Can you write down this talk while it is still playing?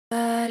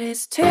But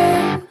it's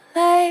too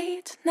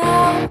late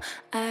now.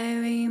 I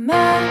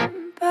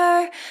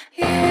remember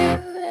you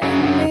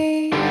and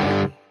me.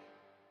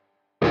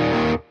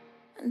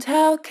 And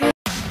how can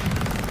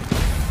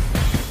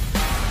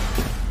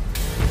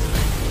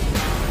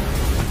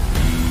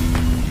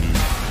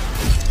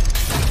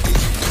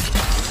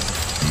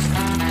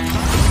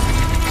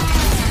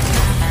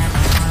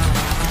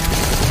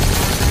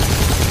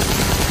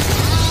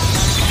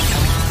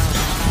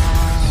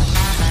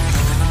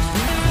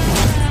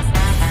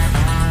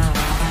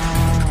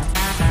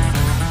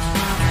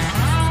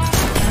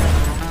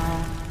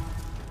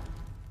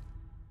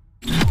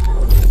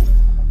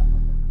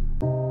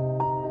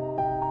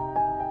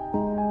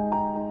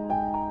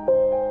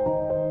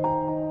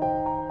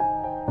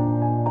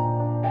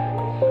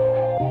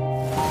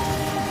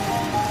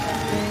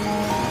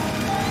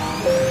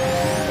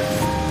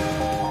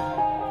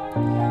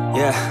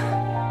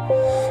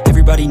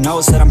Everybody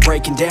knows that I'm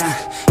breaking down.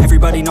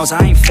 Everybody knows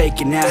I ain't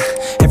faking now.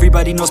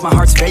 Everybody knows my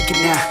heart's vacant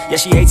now. Yeah,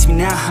 she hates me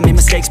now, I made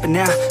mistakes but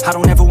now I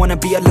don't ever wanna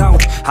be alone.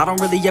 I don't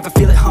really ever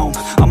feel at home.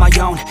 On my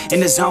own, in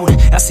the zone,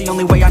 that's the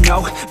only way I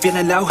know.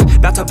 Feeling low,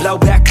 about to blow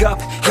back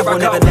up. Here I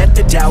won't ever let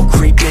the doubt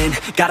creep in.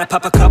 Gotta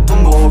pop a couple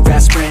more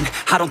aspirin.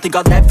 I don't think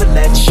I'll ever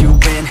let you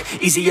in.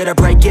 Easier to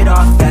break it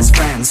off best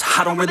friends.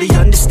 I don't really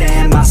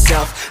understand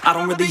myself. I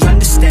don't really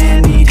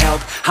understand, need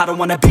help. I don't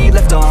wanna be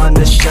left on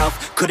the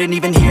shelf. Couldn't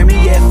even hear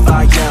me if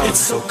I yelled. It's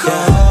so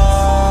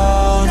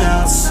cold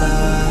outside.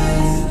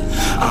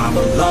 I'm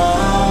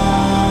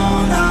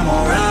alone, I'm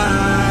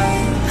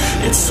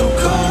alright. It's so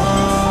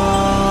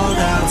cold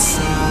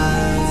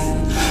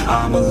outside.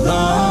 I'm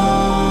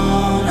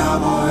alone,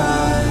 I'm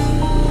alright.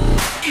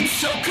 It's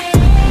so cold.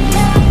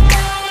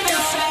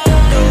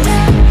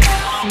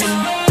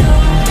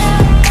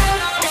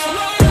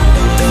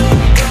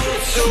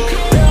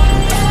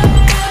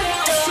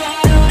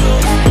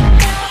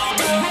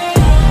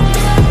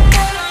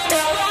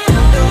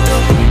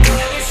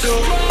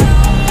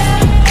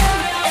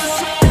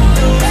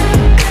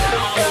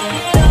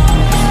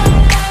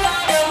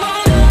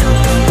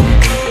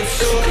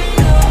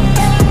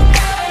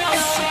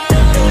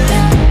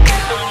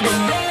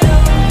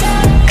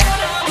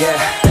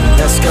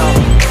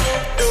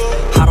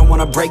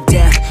 Break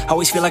down,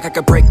 always feel like I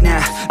could break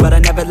now, but I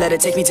never let it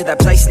take me to that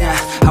place now.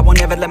 I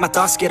won't ever let my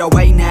thoughts get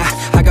away now.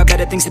 I got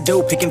better things to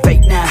do, picking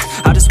fate now.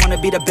 I just wanna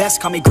be the best,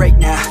 call me great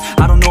now.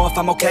 I don't know if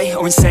I'm okay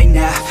or insane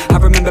now. I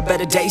remember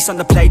better days on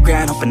the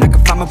playground, hoping I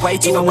can find my way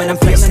to even when I'm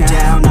feeling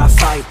down, I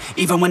fight,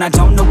 even when I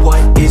don't know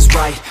what is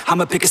right.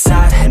 I'ma pick a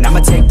side, and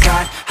I'ma take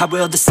pride. I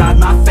will decide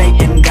my fate,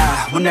 and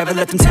I will never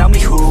let them tell me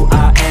who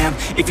I am.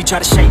 If you try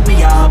to shake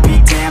me, I'll be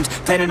damned.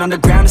 Planet on the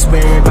ground is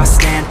where I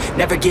stand.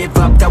 Never give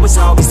up, that was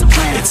always the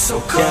plan. It's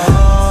so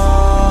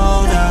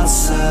cold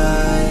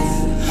outside.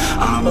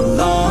 I'm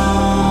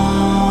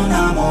alone,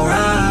 I'm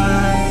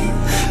alright.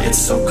 It's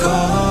so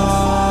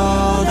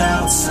cold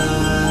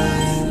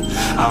outside.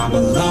 I'm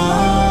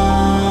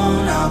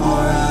alone, I'm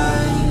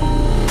alright.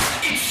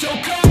 It's so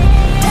cold.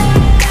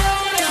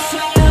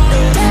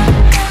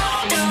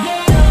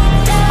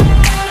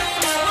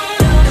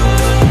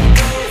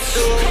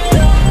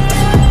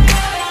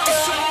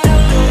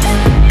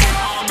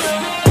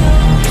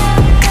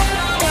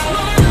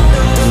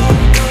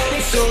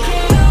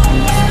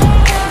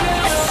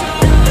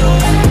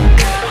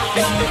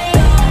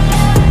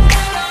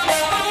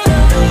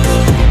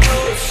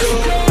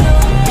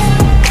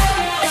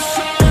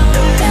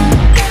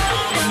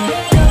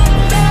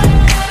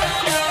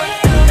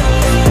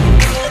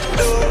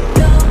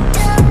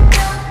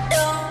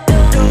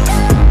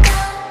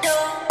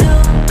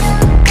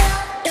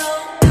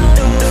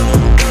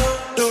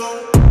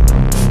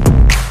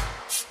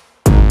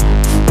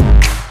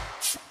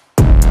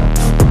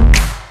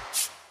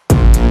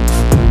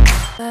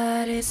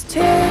 But it's too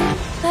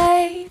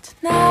late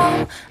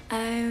now.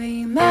 I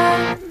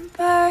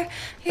remember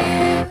you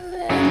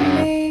and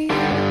me.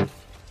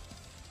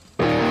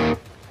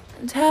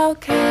 And how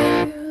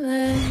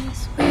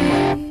careless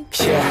we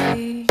could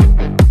be.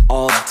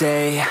 All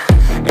day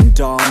and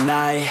all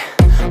night,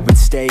 we'd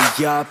stay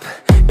up,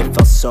 it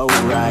felt so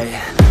right.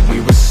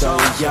 We were so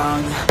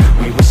young,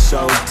 we were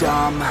so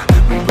dumb.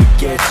 We would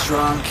get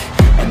drunk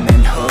and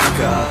then hook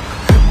up.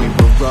 We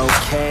were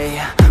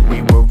okay,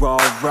 we were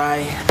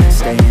alright.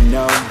 Staying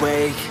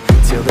awake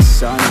till the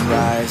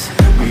sunrise.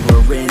 We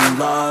were in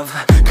love,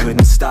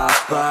 couldn't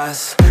stop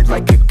us.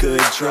 Like a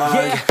good drug,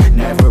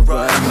 never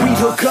enough. We'd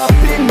hook up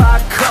in my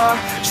car,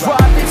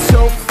 driving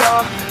so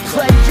far.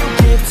 Play you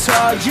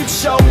guitar, you'd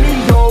show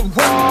me your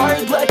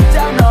art. Let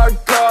down our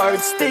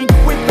guards, think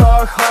with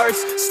our hearts.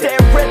 Stare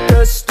at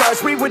the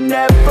stars, we were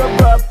never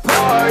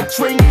apart.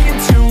 Drinking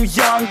too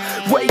young,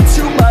 way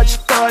too much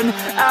fun.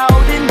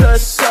 Out in the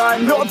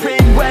sun, or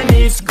rain when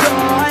it's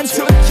gone.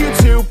 Took you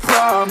to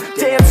prom,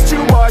 dance to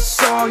our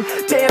song.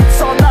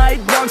 Dance all night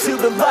long till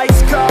the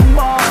lights come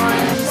on.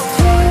 It's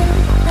too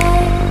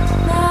late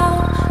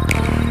now.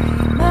 I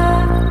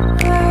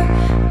remember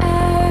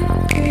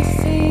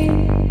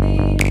everything.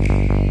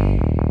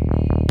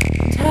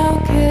 And how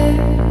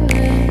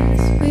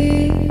careless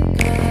we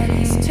got.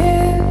 It's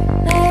too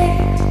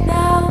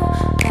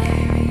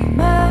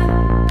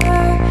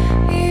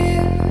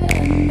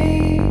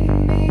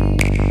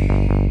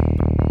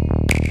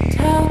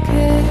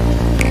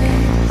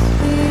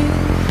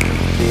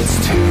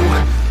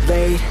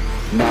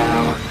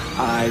Now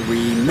I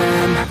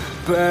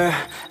remember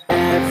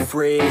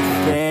everything,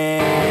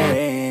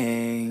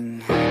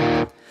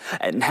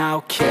 and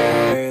how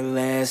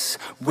careless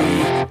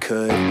we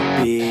could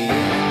be,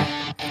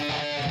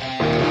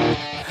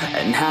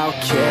 and how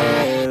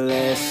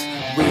careless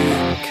we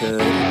could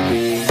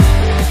be,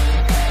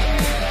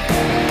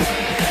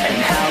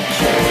 and how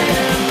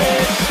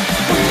careless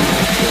we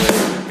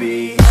could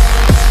be.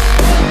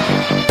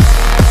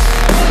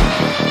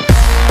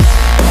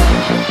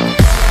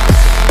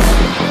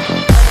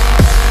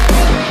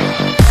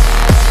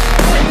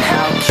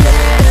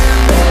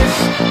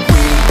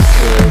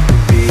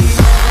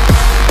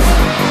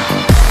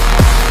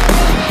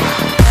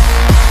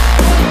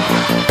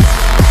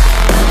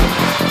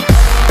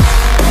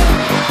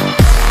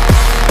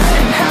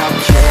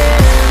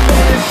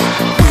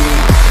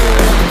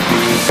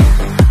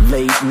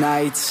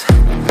 Nights,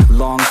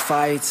 long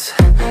fights,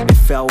 it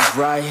felt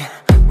right,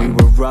 we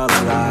were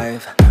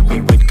alive. We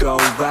would go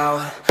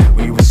out,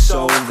 we were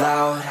so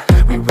loud,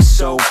 we were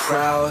so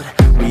proud,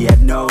 we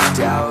had no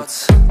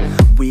doubts.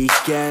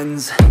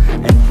 Weekends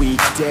and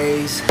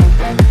weekdays,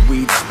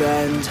 we'd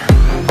spend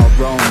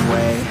our own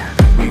way.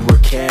 We were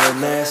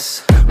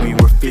careless, we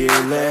were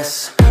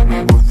fearless,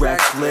 we were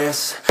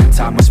reckless,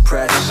 time was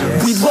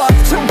precious. We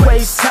loved to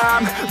waste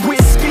time,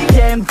 whiskey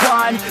and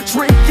wine,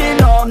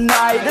 drinking all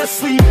night,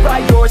 asleep by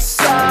your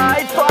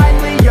side.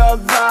 Finally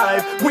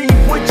alive, we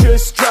would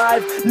just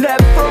drive,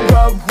 never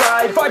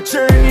arrive. Our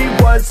journey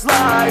was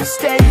live,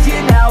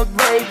 staying out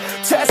late,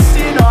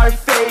 testing our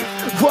fate,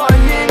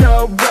 running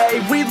away.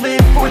 We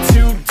live for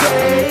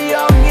today,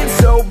 young and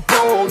so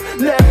bold,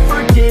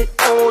 never get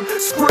old.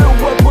 Screw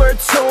what we're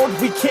told,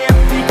 we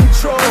can't be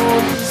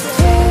controlled.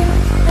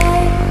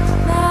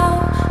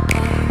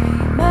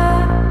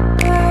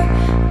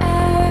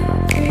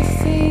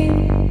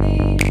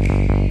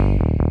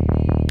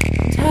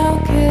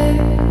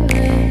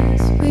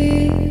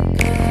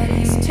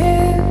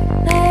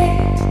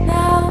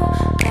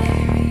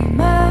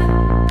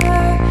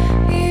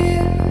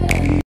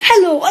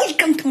 Hello,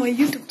 welcome to my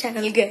YouTube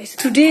channel, guys.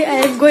 Today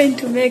I am going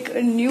to make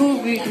a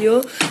new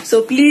video,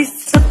 so please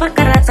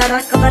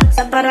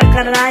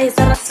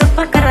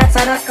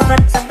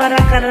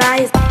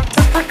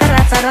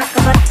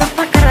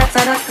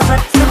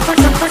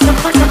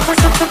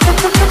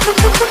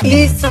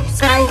please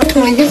subscribe to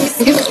my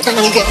YouTube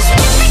channel, guys.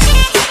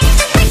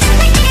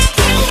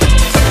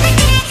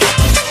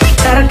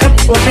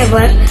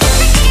 Whatever.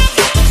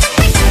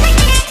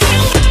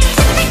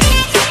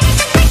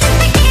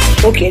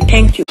 Okay,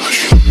 thank you.